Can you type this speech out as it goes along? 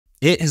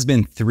It has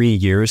been 3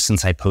 years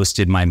since I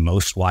posted my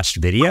most watched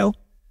video.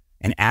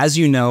 And as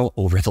you know,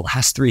 over the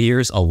last 3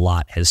 years, a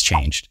lot has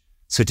changed.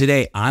 So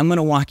today I'm going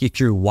to walk you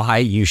through why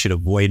you should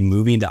avoid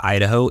moving to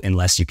Idaho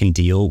unless you can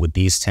deal with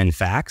these 10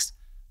 facts,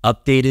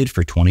 updated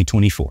for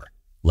 2024.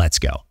 Let's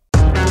go.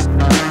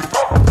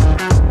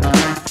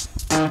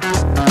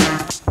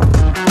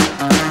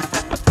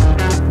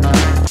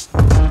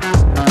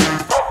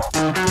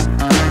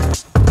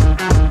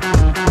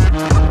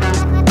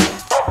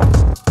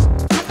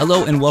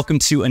 Hello and welcome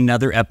to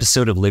another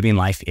episode of Living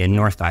Life in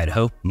North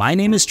Idaho. My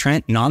name is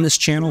Trent, and on this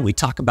channel, we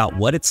talk about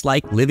what it's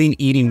like living,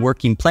 eating,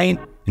 working, playing,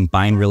 and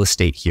buying real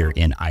estate here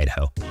in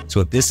Idaho. So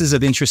if this is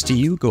of interest to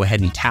you, go ahead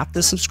and tap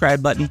the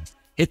subscribe button,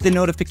 hit the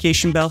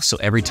notification bell, so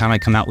every time I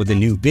come out with a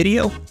new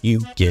video,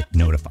 you get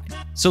notified.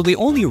 So the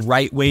only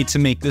right way to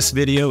make this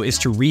video is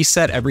to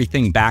reset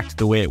everything back to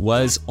the way it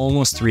was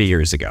almost 3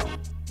 years ago.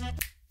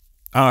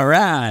 All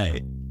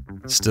right.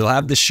 Still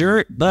have the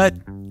shirt, but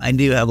I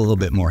do have a little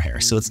bit more hair,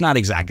 so it's not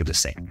exactly the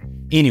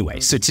same. Anyway,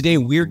 so today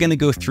we're going to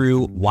go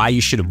through why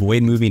you should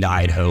avoid moving to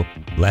Idaho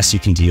unless you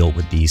can deal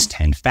with these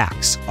 10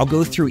 facts. I'll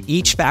go through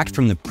each fact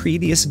from the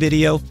previous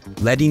video,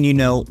 letting you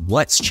know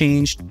what's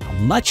changed, how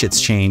much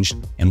it's changed,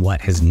 and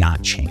what has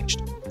not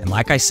changed. And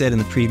like I said in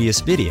the previous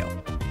video,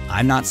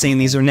 I'm not saying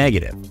these are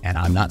negative, and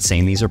I'm not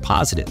saying these are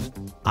positive.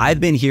 I've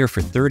been here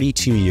for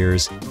 32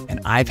 years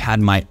and I've had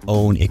my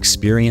own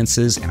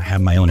experiences and I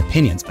have my own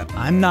opinions, but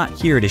I'm not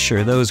here to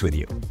share those with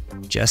you.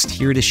 Just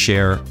here to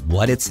share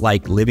what it's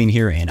like living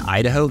here in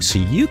Idaho so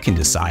you can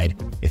decide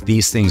if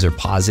these things are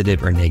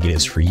positive or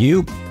negatives for you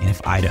and if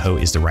Idaho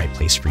is the right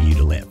place for you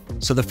to live.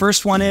 So the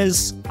first one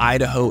is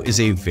Idaho is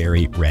a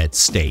very red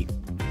state.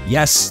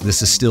 Yes,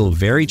 this is still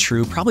very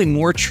true, probably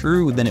more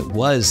true than it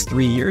was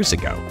 3 years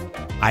ago.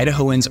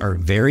 Idahoans are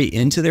very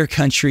into their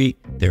country,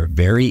 they're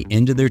very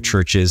into their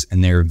churches,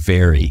 and they're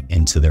very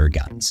into their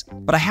guns.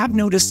 But I have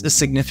noticed a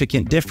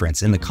significant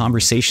difference in the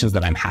conversations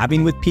that I'm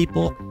having with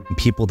people and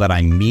people that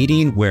I'm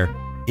meeting where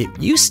it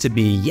used to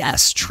be,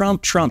 yes,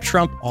 Trump, Trump,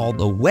 Trump all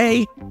the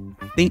way.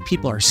 I think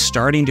people are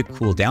starting to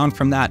cool down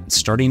from that,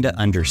 starting to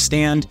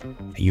understand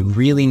that you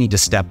really need to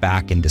step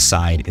back and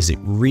decide, is it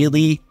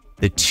really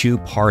the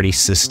two-party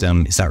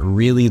system? Is that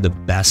really the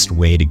best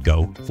way to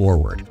go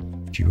forward?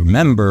 If you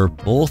remember,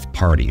 both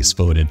parties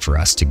voted for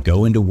us to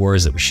go into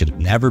wars that we should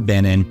have never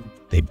been in.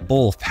 They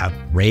both have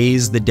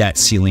raised the debt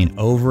ceiling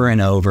over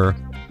and over,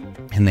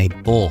 and they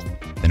both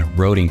have been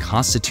eroding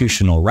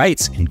constitutional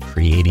rights and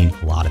creating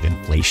a lot of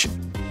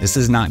inflation. This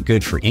is not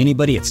good for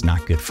anybody. It's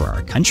not good for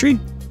our country.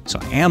 So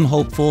I am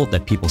hopeful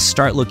that people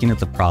start looking at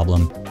the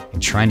problem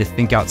and trying to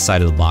think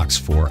outside of the box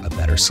for a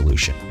better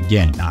solution.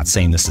 Again, not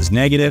saying this is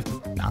negative,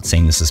 not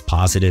saying this is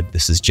positive.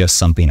 This is just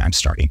something I'm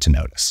starting to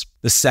notice.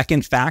 The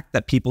second fact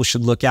that people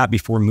should look at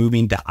before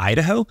moving to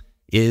Idaho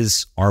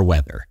is our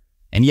weather.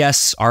 And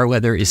yes, our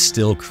weather is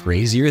still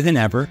crazier than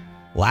ever.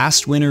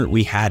 Last winter,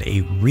 we had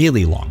a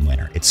really long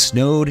winter. It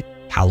snowed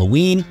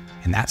Halloween,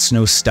 and that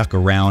snow stuck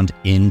around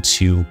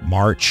into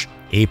March,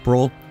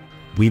 April.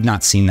 We've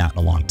not seen that in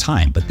a long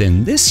time. But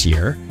then this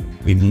year,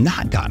 we've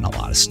not gotten a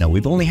lot of snow.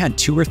 We've only had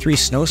 2 or 3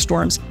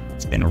 snowstorms.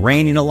 It's been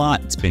raining a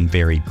lot. It's been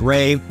very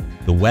gray.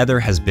 The weather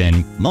has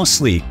been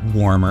mostly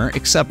warmer,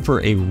 except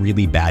for a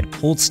really bad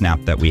cold snap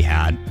that we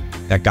had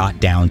that got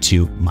down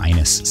to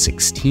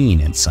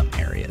 -16 in some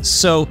areas.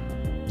 So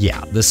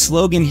yeah, the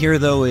slogan here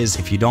though is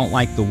if you don't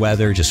like the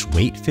weather, just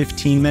wait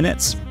 15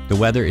 minutes. The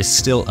weather is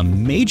still a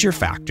major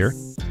factor.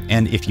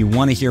 And if you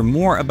want to hear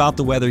more about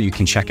the weather, you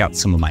can check out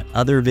some of my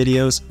other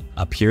videos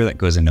up here that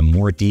goes into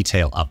more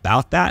detail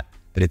about that.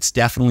 But it's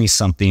definitely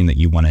something that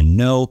you want to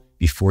know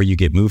before you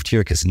get moved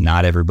here because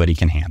not everybody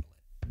can handle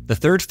it. The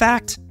third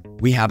fact,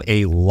 we have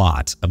a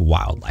lot of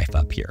wildlife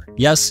up here.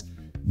 Yes,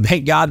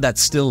 thank God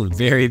that's still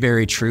very,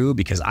 very true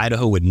because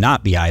Idaho would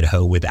not be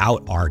Idaho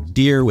without our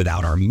deer,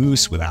 without our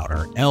moose, without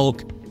our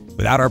elk,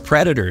 without our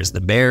predators,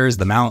 the bears,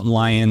 the mountain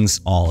lions,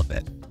 all of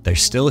it. They're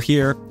still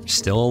here, there's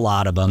still a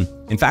lot of them.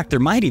 In fact, there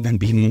might even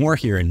be more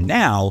here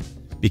now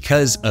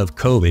because of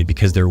COVID,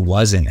 because there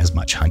wasn't as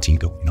much hunting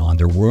going on.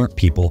 There weren't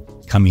people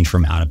coming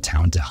from out of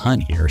town to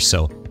hunt here.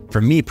 So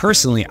for me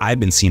personally, I've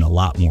been seeing a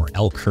lot more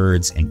elk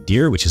herds and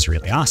deer, which is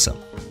really awesome.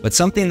 But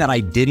something that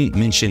I didn't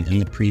mention in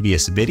the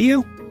previous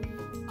video,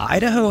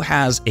 Idaho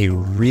has a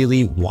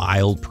really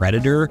wild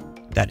predator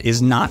that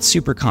is not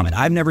super common.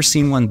 I've never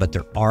seen one, but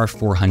there are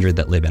 400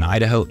 that live in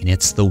Idaho, and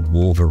it's the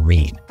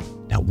wolverine.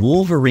 Now,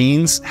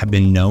 wolverines have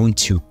been known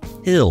to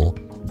kill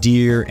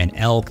deer and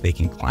elk. They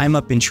can climb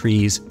up in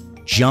trees,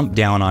 jump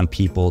down on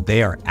people.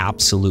 They are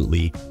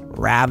absolutely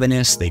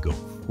ravenous. They go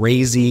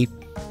crazy,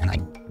 and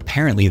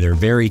apparently they're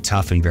very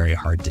tough and very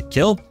hard to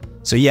kill.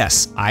 So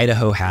yes,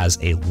 Idaho has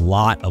a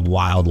lot of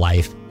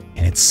wildlife,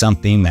 and it's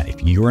something that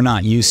if you're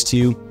not used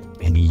to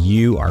and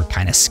you are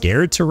kind of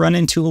scared to run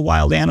into a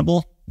wild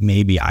animal,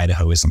 maybe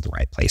Idaho isn't the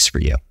right place for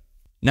you.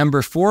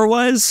 Number 4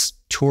 was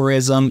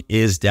tourism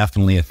is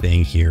definitely a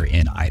thing here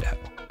in Idaho.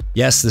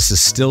 Yes, this is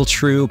still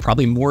true,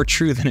 probably more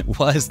true than it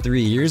was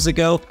 3 years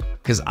ago,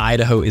 because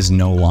Idaho is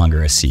no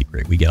longer a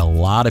secret. We get a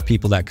lot of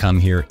people that come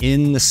here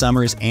in the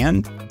summers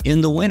and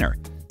in the winter.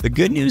 The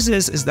good news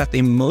is that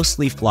they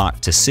mostly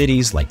flock to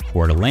cities like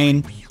Coeur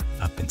d'Alene,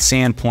 up in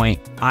Sandpoint,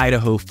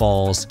 Idaho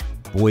Falls,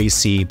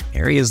 Boise,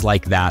 areas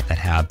like that that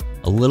have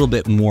a little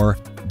bit more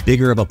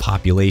bigger of a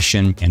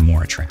population and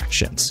more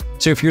attractions.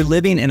 So if you're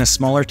living in a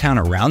smaller town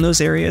around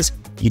those areas,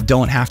 you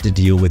don't have to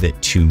deal with it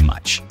too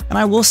much. And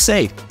I will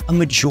say, a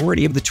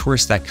majority of the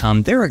tourists that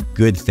come, they're a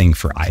good thing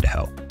for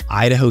Idaho.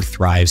 Idaho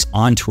thrives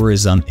on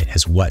tourism. It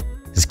has what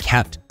has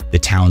kept the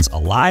towns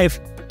alive.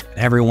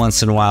 Every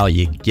once in a while,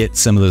 you get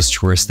some of those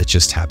tourists that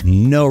just have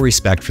no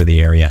respect for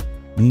the area,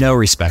 no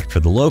respect for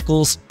the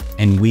locals,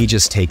 and we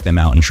just take them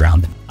out and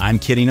drown them. I'm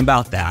kidding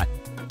about that.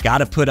 Got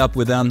to put up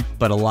with them,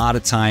 but a lot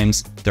of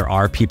times there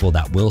are people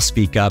that will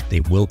speak up.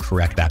 They will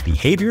correct that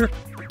behavior.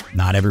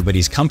 Not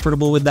everybody's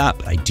comfortable with that,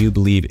 but I do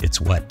believe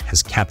it's what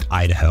has kept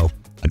Idaho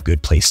a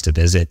good place to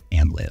visit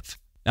and live.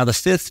 Now, the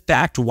fifth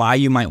fact why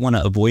you might want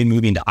to avoid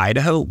moving to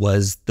Idaho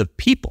was the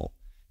people.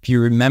 If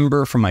you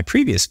remember from my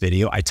previous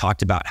video, I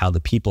talked about how the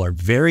people are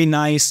very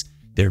nice.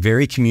 They're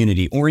very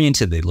community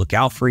oriented. They look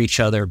out for each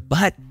other,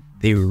 but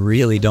they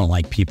really don't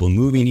like people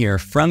moving here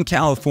from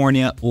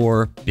California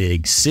or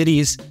big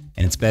cities.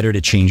 And it's better to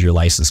change your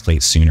license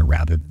plate sooner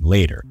rather than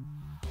later.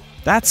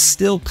 That's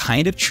still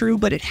kind of true,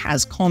 but it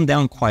has calmed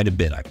down quite a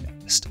bit, I've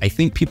noticed. I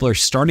think people are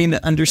starting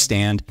to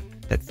understand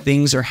that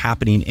things are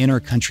happening in our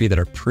country that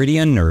are pretty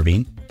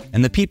unnerving.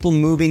 And the people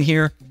moving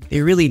here,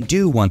 they really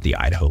do want the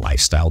Idaho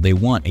lifestyle. They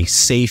want a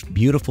safe,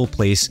 beautiful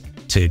place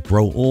to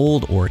grow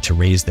old or to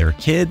raise their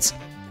kids.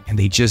 And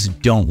they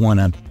just don't want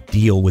to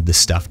deal with the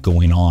stuff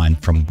going on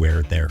from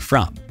where they're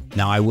from.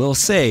 Now, I will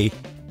say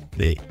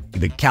the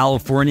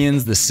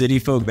Californians, the city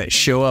folk that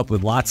show up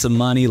with lots of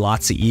money,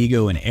 lots of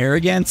ego and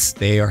arrogance,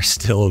 they are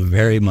still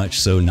very much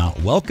so not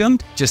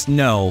welcomed. Just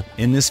know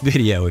in this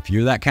video, if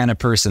you're that kind of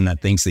person that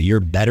thinks that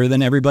you're better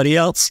than everybody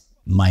else,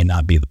 might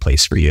not be the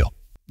place for you.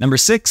 Number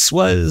 6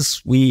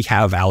 was we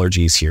have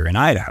allergies here in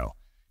Idaho.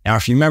 Now,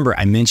 if you remember,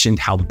 I mentioned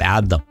how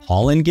bad the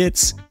pollen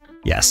gets.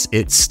 Yes,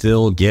 it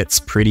still gets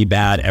pretty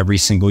bad every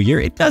single year.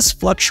 It does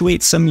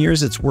fluctuate. Some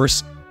years it's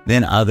worse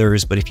than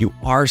others, but if you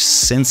are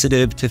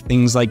sensitive to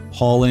things like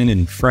pollen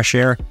and fresh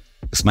air,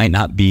 this might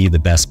not be the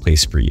best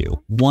place for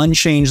you. One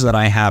change that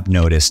I have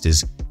noticed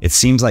is it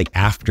seems like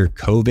after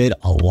COVID,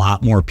 a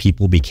lot more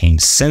people became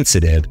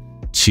sensitive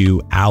to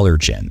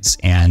allergens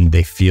and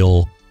they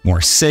feel more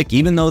sick.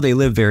 Even though they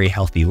live very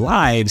healthy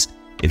lives,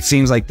 it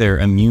seems like their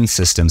immune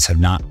systems have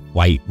not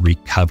quite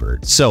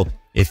recovered. So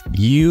if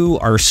you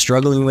are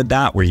struggling with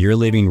that where you're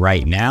living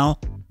right now,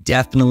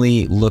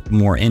 definitely look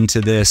more into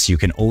this. You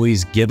can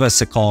always give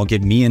us a call,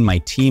 give me and my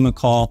team a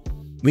call.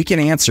 We can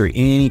answer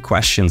any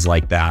questions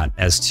like that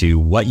as to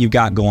what you've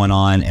got going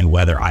on and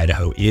whether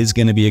Idaho is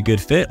going to be a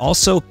good fit.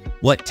 Also,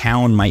 what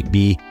town might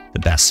be the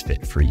best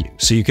fit for you.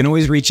 So you can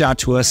always reach out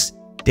to us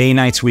day,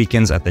 nights,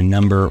 weekends at the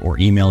number or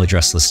email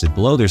address listed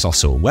below. There's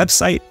also a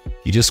website.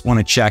 You just want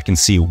to check and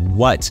see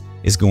what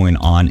is going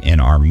on in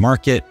our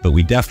market, but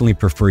we definitely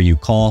prefer you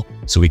call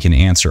so we can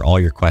answer all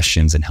your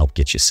questions and help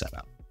get you set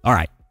up. All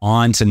right.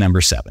 On to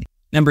number 7.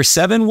 Number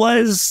 7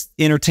 was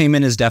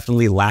entertainment is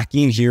definitely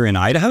lacking here in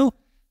Idaho.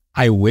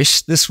 I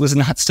wish this was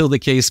not still the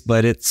case,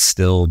 but it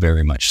still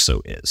very much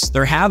so is.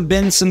 There have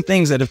been some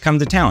things that have come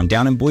to town.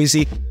 Down in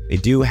Boise, they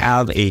do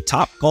have a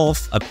Top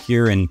Golf. Up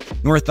here in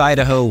North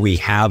Idaho, we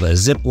have a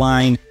zip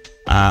line,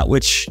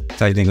 which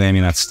technically, I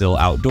mean, that's still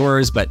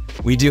outdoors, but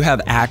we do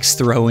have axe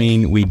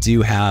throwing. We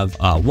do have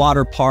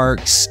water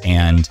parks,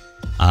 and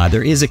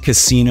there is a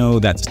casino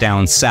that's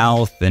down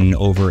south and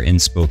over in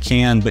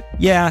Spokane, but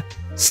yeah,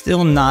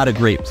 still not a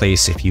great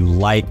place if you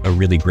like a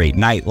really great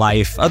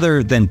nightlife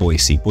other than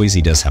Boise.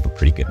 Boise does have a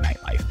pretty good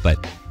nightlife,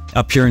 but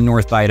up here in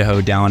North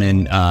Idaho, down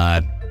in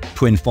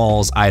Twin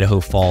Falls, Idaho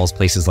Falls,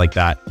 places like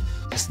that,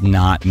 it's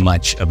not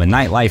much of a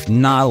nightlife,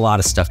 not a lot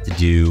of stuff to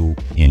do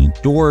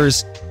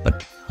indoors,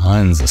 but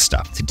tons of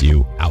stuff to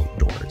do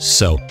outdoors.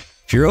 So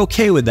if you're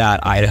okay with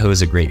that, Idaho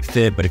is a great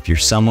fit. But if you're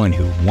someone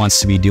who wants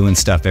to be doing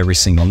stuff every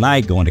single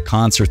night, going to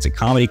concerts and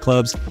comedy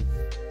clubs,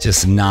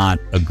 just not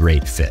a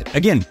great fit.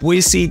 Again,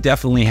 Boise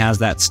definitely has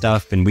that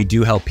stuff, and we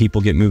do help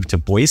people get moved to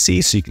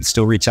Boise, so you can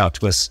still reach out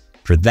to us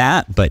for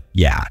that. But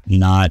yeah,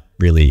 not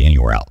really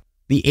anywhere else.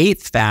 The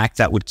 8th fact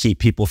that would keep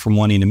people from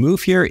wanting to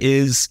move here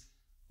is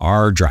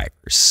our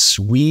drivers.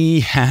 We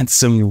had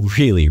some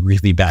really,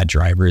 really bad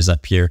drivers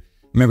up here.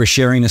 I remember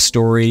sharing a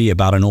story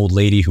about an old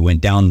lady who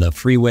went down the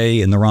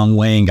freeway in the wrong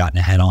way and got in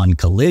a head-on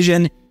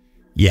collision.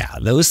 Yeah,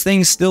 those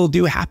things still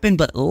do happen,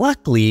 but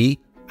luckily,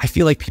 I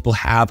feel like people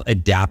have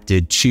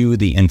adapted to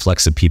the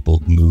influx of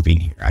people moving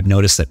here. I've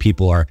noticed that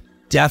people are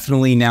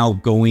definitely now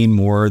going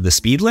more the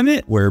speed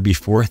limit, where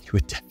before they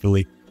would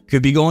definitely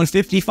could be going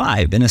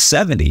 55 and a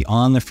 70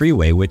 on the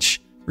freeway,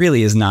 which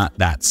really is not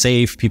that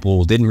safe.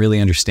 People didn't really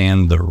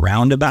understand the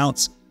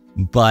roundabouts,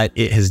 but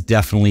it has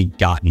definitely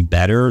gotten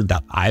better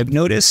that I've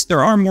noticed.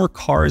 There are more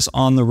cars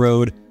on the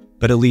road,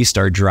 but at least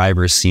our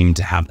drivers seem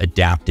to have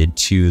adapted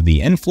to the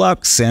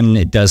influx, and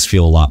it does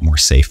feel a lot more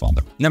safe on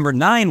them. Number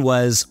 9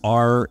 was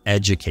our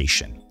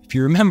education. If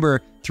you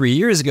remember, 3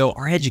 years ago,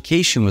 our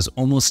education was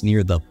almost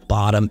near the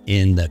bottom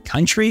in the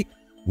country.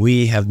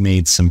 We have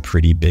made some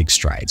pretty big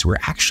strides. We're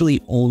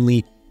actually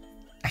only,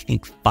 I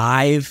think,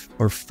 5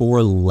 or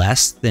 4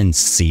 less than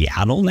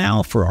Seattle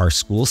now for our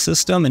school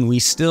system, and we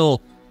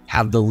still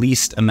have the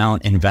least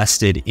amount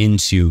invested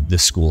into the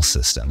school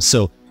system.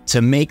 So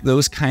to make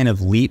those kind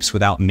of leaps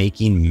without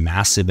making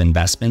massive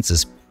investments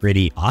is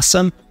pretty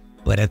awesome.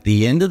 But at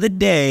the end of the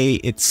day,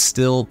 it's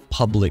still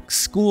public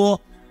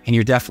school, and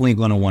you're definitely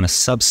going to want to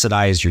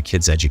subsidize your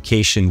kids'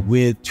 education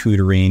with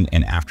tutoring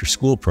and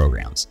after-school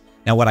programs.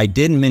 Now, what I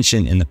didn't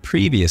mention in the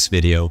previous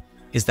video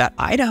is that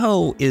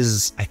Idaho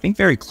is, I think,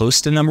 very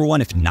close to number 1,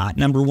 if not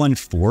number 1,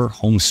 for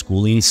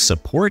homeschooling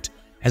support,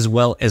 as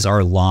well as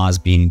our laws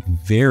being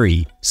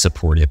very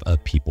supportive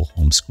of people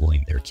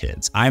homeschooling their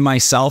kids. I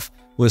myself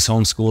was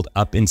homeschooled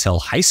up until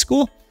high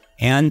school,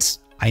 and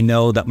I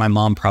know that my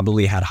mom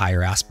probably had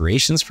higher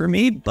aspirations for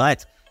me,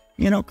 but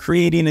you know,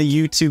 creating a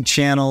YouTube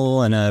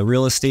channel and a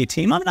real estate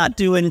team, I'm not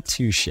doing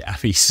too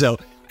shabby. So,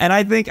 and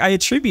I think I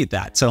attribute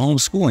that to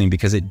homeschooling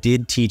because it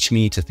did teach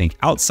me to think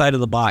outside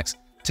of the box,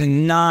 to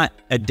not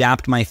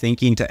adapt my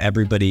thinking to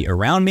everybody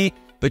around me,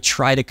 but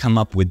try to come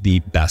up with the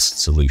best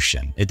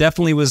solution. It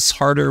definitely was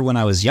harder when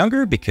I was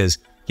younger because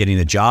getting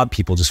a job,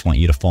 people just want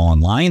you to fall in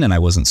line, and I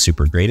wasn't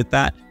super great at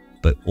that.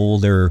 But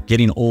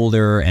getting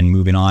older and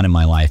moving on in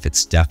my life,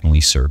 it's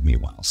definitely served me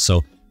well.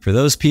 So for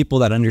those people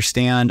that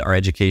understand our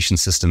education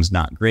system's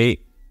not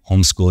great,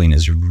 homeschooling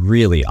is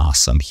really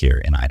awesome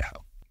here in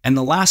Idaho. And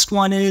the last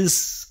one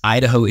is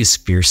Idaho is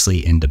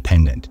fiercely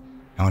independent.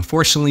 Now,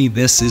 unfortunately,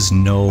 this is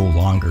no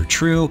longer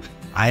true.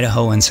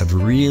 Idahoans have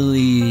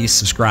really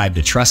subscribed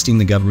to trusting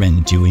the government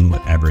and doing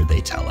whatever they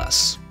tell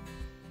us.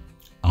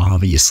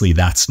 Obviously,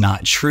 that's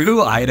not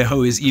true.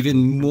 Idaho is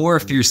even more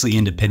fiercely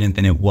independent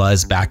than it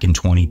was back in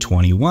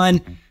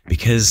 2021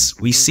 because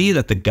we see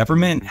that the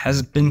government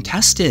has been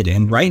tested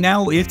and right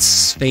now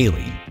it's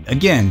failing.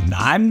 Again,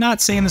 I'm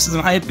not saying this is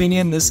my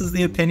opinion. This is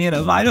the opinion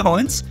of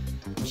Idahoans.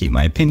 Keep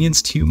my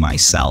opinions to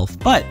myself.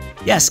 But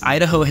yes,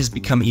 Idaho has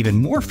become even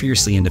more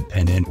fiercely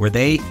independent where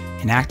they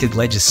enacted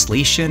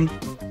legislation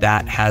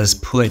that has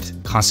put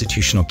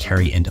constitutional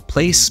carry into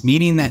place,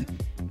 meaning that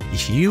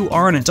if you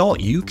are an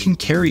adult, you can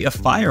carry a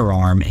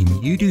firearm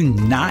and you do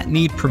not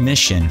need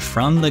permission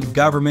from the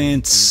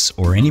government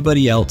or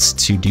anybody else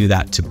to do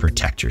that to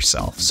protect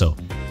yourself. So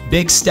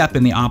big step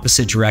in the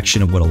opposite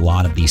direction of what a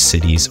lot of these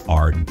cities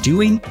are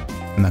doing.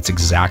 And that's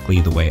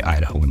exactly the way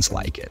Idahoans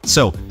like it.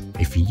 So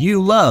if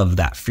you love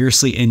that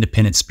fiercely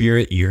independent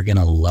spirit, you're going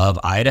to love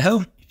Idaho.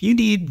 If you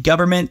need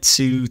government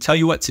to tell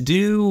you what to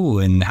do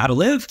and how to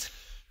live,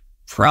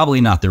 probably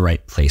not the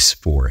right place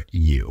for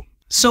you.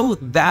 So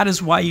that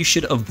is why you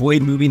should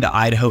avoid moving to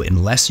Idaho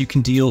unless you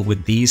can deal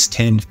with these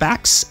 10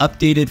 facts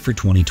updated for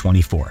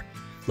 2024.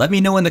 Let me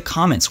know in the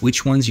comments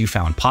which ones you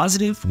found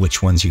positive,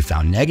 which ones you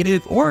found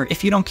negative, or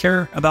if you don't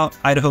care about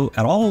Idaho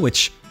at all,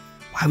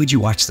 why would you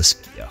watch this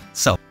video?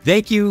 So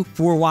thank you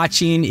for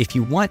watching. If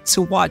you want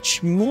to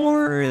watch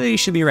more, they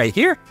should be right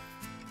here.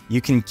 You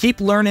can keep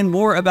learning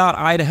more about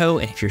Idaho,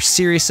 and if you're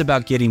serious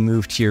about getting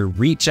moved here,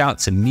 reach out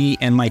to me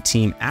and my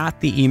team at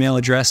the email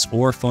address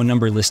or phone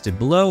number listed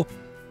below.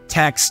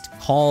 Text,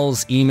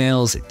 calls,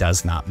 emails, it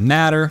does not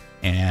matter,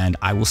 and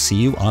I will see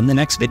you on the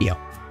next video.